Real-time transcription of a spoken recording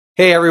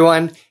Hey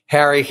everyone,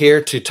 Harry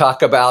here to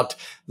talk about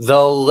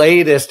the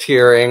latest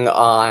hearing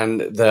on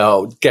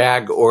the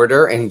gag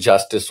order in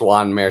Justice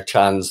Juan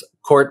Merchan's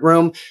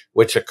courtroom,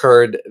 which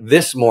occurred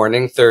this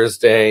morning,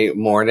 Thursday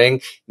morning.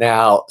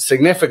 Now,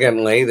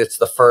 significantly, it's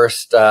the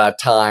first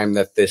time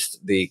that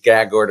the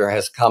gag order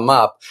has come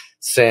up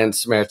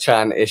since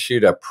Merchan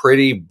issued a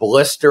pretty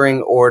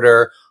blistering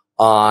order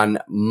on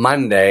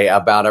Monday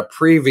about a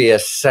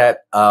previous set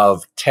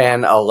of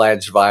 10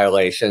 alleged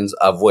violations,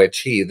 of which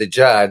he, the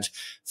judge,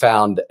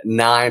 found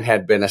 9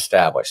 had been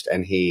established,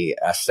 and he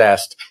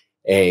assessed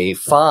a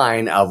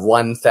fine of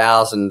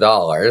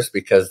 $1,000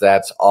 because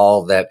that's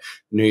all that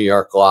New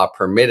York law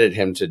permitted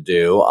him to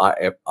do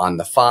on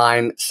the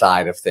fine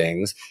side of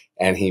things.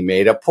 And he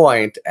made a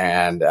point,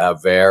 and a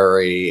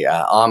very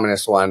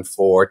ominous one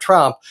for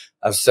Trump,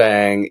 of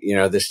saying,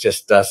 this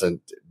just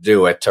doesn't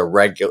do it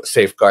to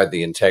safeguard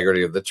the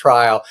integrity of the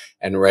trial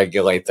and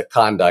regulate the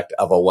conduct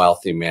of a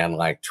wealthy man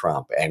like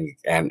Trump,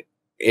 and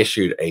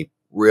issued a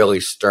really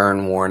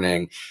stern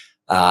warning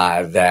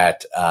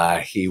that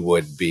he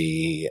would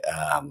be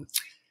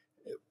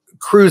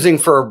cruising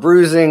for a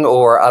bruising,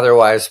 or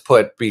otherwise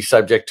be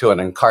subject to an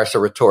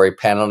incarceratory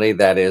penalty,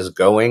 that is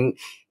going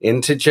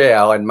into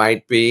jail, and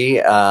might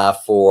be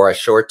for a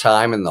short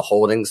time in the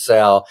holding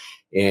cell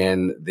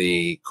in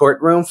the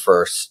courtroom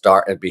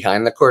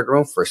behind the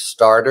courtroom for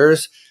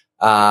starters.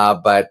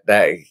 But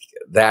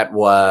that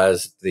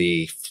was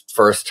the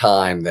first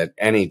time that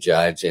any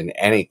judge in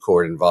any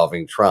court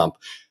involving Trump,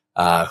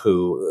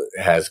 who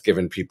has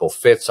given people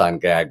fits on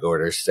gag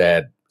orders,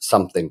 said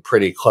something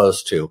pretty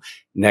close to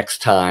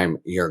next time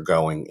you're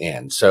going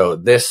in. So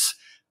this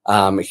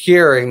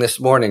hearing this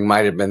morning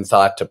might have been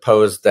thought to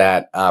pose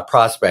that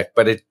prospect,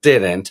 but it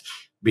didn't,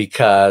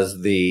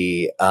 because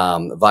the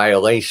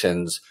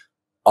violations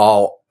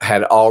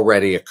had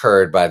already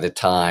occurred by the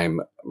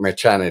time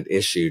Merchan had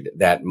issued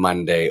that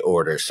Monday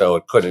order. So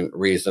it couldn't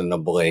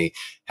reasonably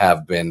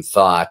have been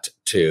thought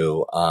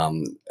to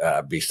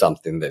be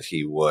something that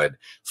he would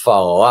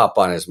follow up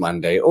on his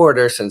Monday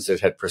order, since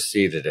it had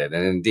preceded it.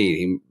 And indeed,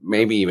 he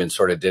maybe even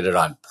sort of did it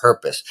on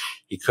purpose.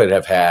 He could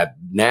have had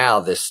now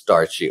this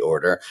starchy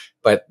order,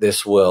 but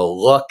this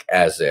will look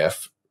as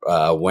if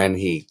when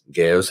he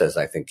gives, as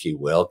I think he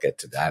will, get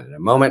to that in a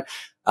moment,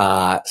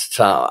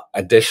 some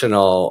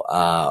additional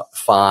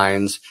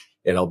fines,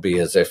 it'll be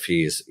as if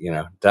he's,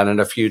 done it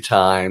a few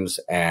times.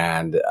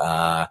 And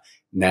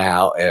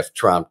now if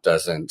Trump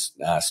doesn't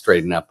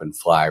straighten up and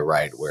fly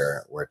right,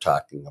 we're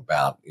talking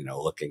about,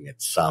 looking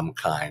at some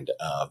kind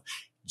of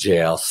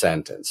jail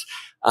sentence.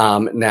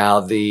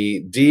 Now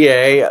the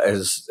DA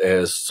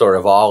is sort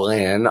of all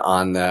in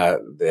on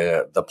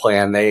the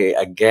plan. They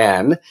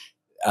again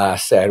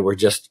said, we're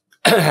just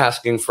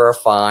asking for a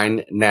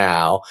fine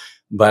now,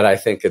 but I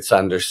think it's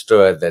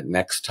understood that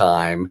next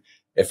time,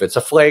 if it's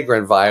a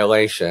flagrant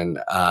violation,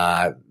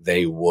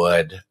 they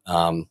would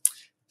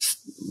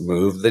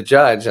move the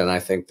judge. And I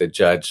think the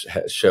judge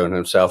has shown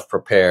himself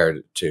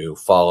prepared to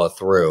follow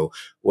through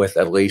with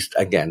at least,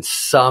 again,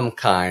 some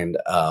kind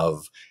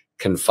of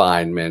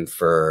confinement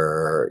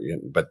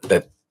but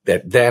that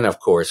then, of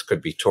course,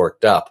 could be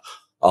torqued up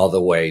all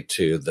the way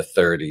to the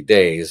 30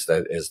 days.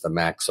 That is the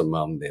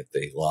maximum that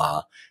the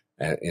law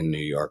in New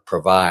York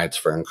provides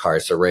for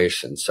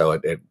incarceration. So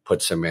it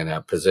puts him in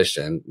a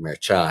position,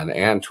 Merchan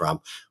and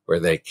Trump, where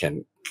they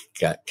can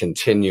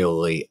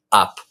continually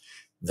up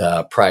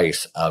the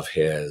price of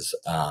his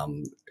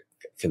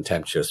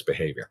contemptuous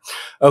behavior.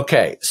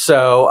 Okay,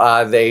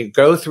 so they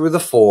go through the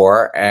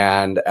 4,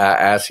 and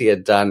as he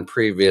had done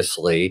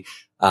previously,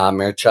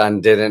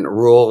 Merchan didn't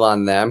rule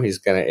on them. He's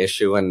going to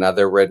issue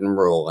another written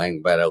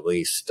ruling, but at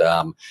least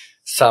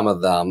some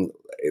of them,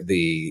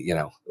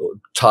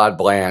 Todd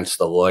Blanche,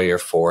 the lawyer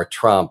for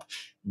Trump,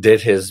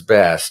 did his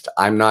best.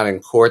 I'm not in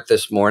court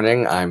this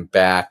morning. I'm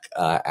back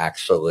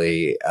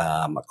actually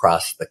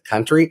across the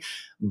country,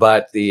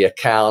 but the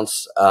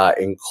accounts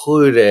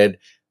included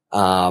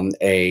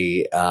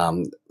a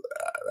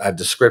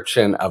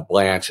description of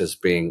Blanche as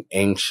being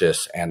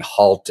anxious and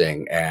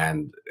halting,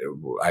 and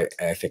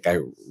I think I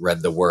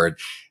read the word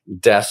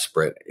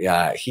desperate.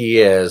 He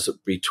is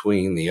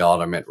between the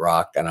ultimate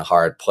rock and a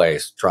hard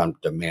place.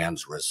 Trump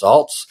demands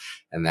results,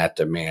 and that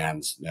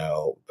demands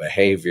no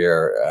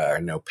behavior,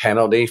 no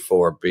penalty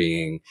for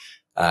being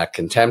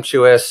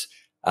contemptuous.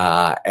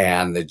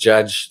 And the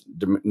judge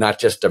not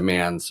just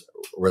demands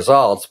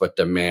results, but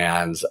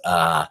demands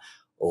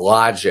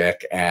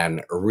logic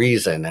and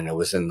reason. And it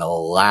was in the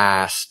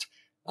last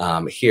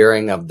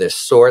hearing of this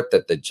sort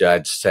that the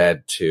judge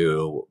said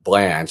to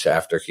Blanche,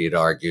 after he'd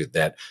argued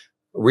that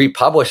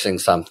republishing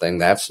something,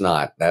 that's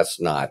not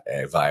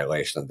a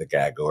violation of the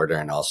gag order,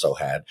 and also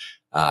had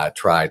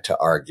tried to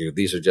argue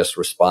these are just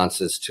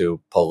responses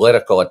to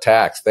political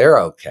attacks, they're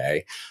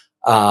okay,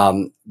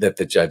 that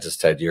the judge has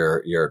said,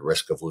 you're at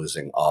risk of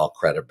losing all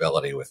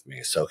credibility with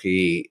me. So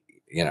he,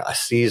 a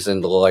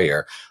seasoned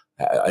lawyer,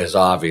 is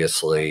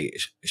obviously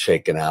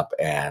shaken up,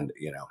 and,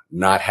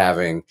 not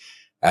having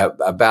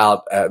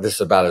this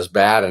is about as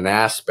bad an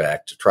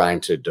aspect, trying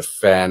to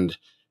defend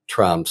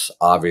Trump's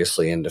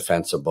obviously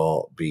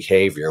indefensible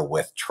behavior,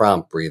 with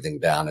Trump breathing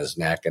down his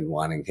neck and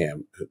wanting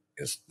him,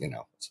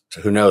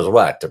 who knows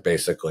what, to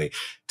basically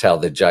tell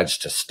the judge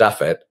to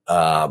stuff it.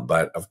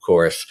 But of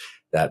course,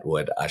 that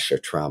would usher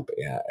Trump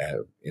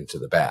into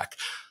the back.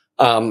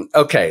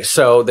 Okay,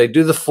 so they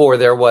do the 4.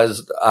 There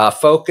was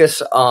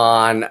focus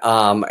on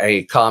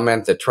a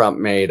comment that Trump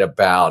made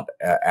about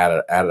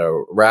at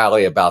a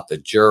rally about the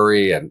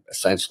jury, and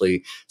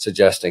essentially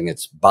suggesting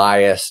it's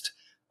biased.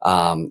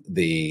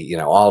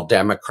 All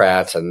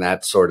Democrats and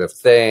that sort of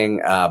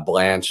thing.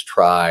 Blanche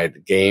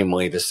tried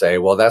gamely to say,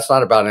 well, that's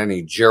not about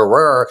any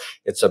juror,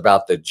 it's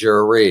about the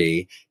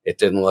jury. It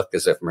didn't look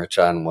as if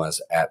Merchan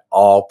was at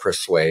all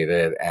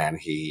persuaded, and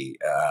he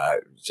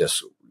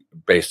just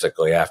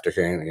basically, after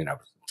hearing,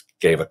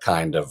 gave a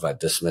kind of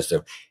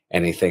dismissive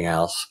anything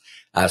else.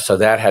 So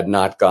that had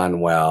not gone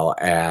well.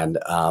 And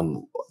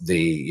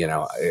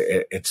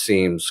it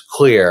seems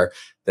clear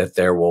that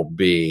there will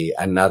be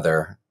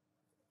another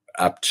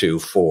up to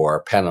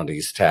 4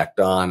 penalties tacked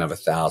on of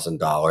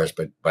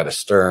 $1,000, but a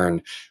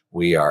stern,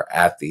 we are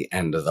at the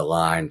end of the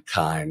line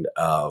kind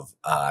of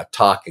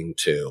talking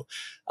to.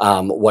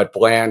 What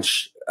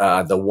Blanche,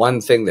 the one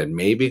thing that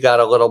maybe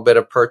got a little bit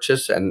of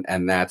purchase,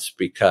 and that's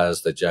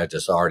because the judge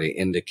has already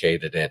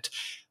indicated it.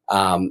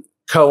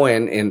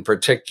 Cohen in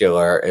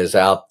particular is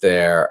out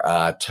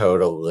there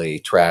totally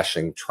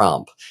trashing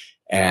Trump.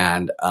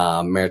 And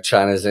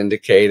Merchan has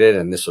indicated,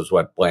 and this was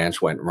what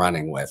Blanche went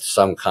running with,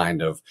 some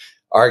kind of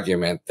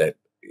argument that,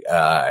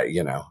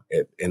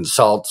 it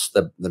insults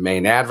the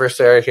main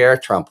adversary here.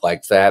 Trump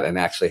likes that, and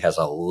actually has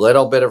a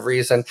little bit of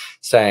reason,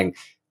 saying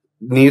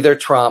neither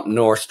Trump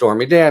nor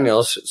Stormy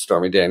Daniels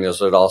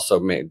had also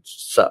made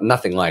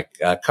nothing like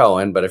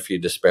Cohen, but a few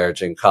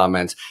disparaging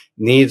comments,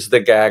 needs the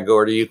gag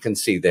order. You can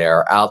see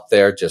they're out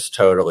there just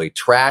totally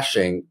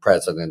trashing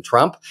President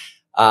Trump.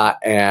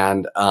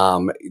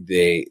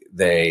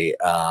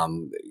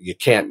 You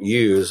can't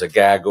use a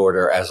gag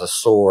order as a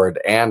sword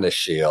and a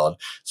shield.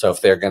 So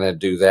if they're going to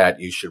do that,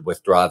 you should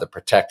withdraw the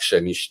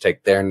protection. You should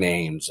take their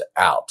names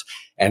out.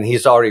 And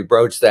he's already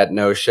broached that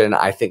notion.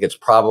 I think it's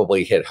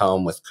probably hit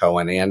home with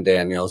Cohen and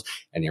Daniels,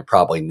 and you're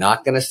probably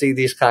not going to see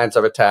these kinds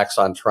of attacks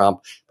on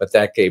Trump, but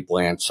that gave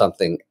Blanche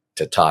something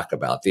to talk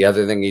about. The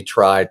other thing he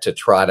tried to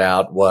trot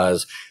out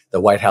was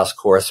the White House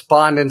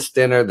Correspondents'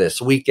 Dinner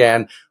this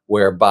weekend,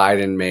 where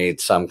Biden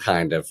made some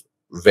kind of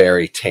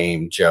very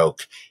tame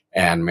joke,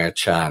 and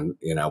Merchan,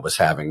 was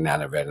having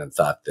none of it and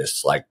thought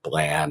this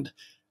bland,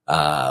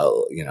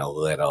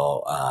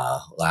 little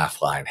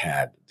laugh line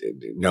had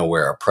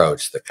nowhere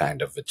approached the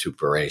kind of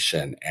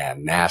vituperation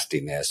and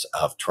nastiness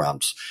of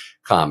Trump's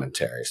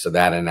commentary. So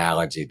that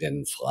analogy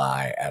didn't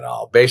fly at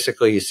all.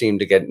 Basically, he seemed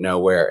to get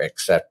nowhere,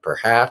 except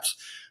perhaps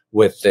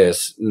with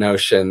this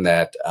notion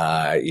that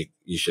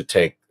you should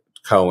take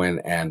Cohen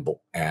and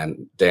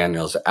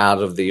Daniels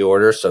out of the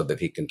order so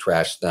that he can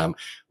trash them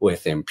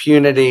with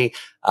impunity.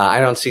 I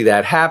don't see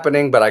that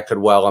happening, but I could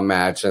well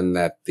imagine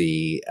that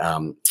the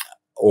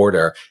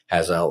order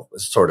has a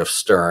sort of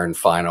stern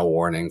final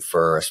warning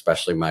for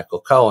especially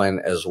Michael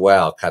Cohen as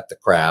well. Cut the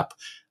crap,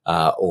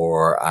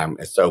 or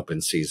it's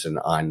open season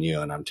on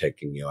you, and I'm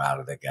taking you out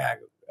of the gag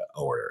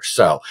order.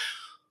 So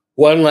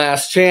one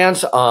last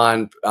chance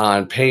on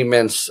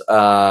payments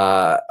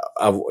of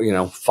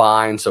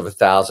fines of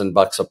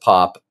 $1,000 a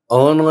pop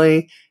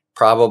only.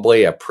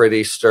 Probably a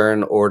pretty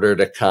stern order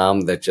to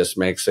come that just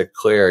makes it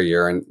clear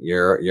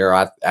you're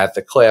at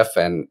the cliff,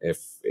 and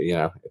if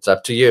it's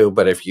up to you.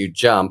 But if you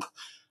jump,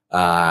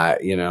 I'm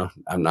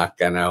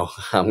gonna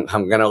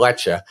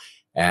let you,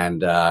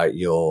 and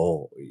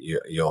you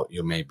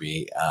may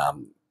be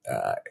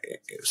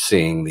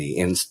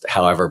seeing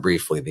however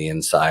briefly, the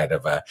inside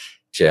of a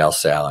jail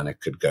cell, and it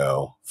could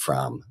go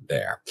from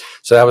there.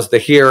 So that was the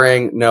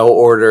hearing. No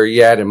order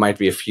yet. It might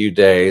be a few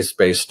days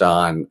based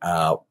on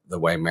the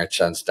way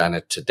Merchan's done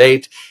it to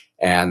date.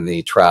 And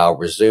the trial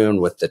resumed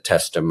with the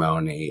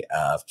testimony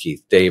of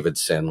Keith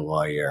Davidson,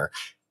 lawyer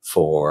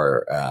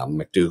for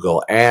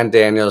McDougal and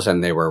Daniels,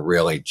 and they were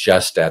really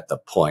just at the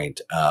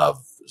point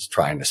of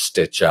trying to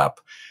stitch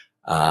up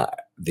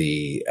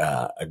the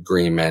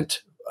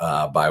agreement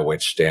by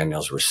which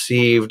Daniels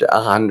received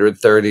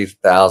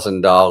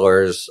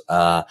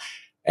 $130,000,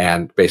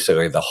 and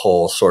basically the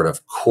whole sort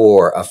of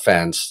core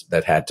offense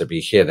that had to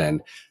be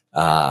hidden.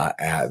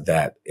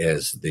 That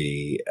is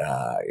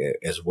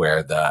is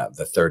where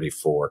the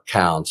 34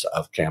 counts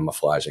of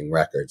camouflaging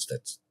records.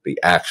 That's the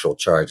actual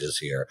charges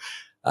here.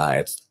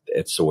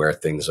 It's where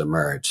things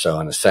emerge. So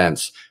in a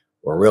sense,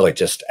 we're really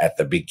just at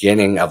the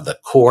beginning of the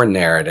core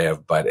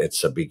narrative, but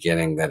it's a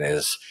beginning that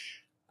is,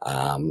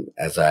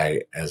 as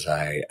I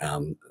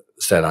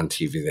said on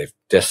TV, they've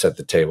just set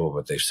the table,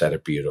 but they've set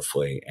it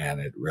beautifully, and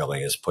it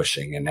really is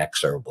pushing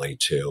inexorably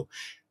to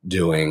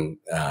doing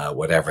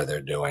whatever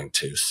they're doing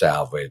to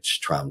salvage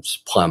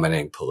Trump's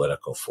plummeting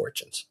political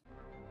fortunes.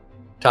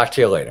 Talk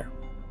to you later.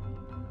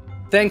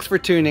 Thanks for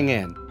tuning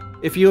in.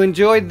 If you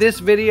enjoyed this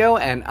video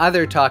and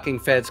other Talking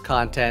Feds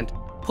content,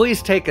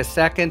 please take a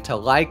second to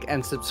like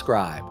and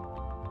subscribe.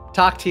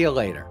 Talk to you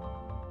later.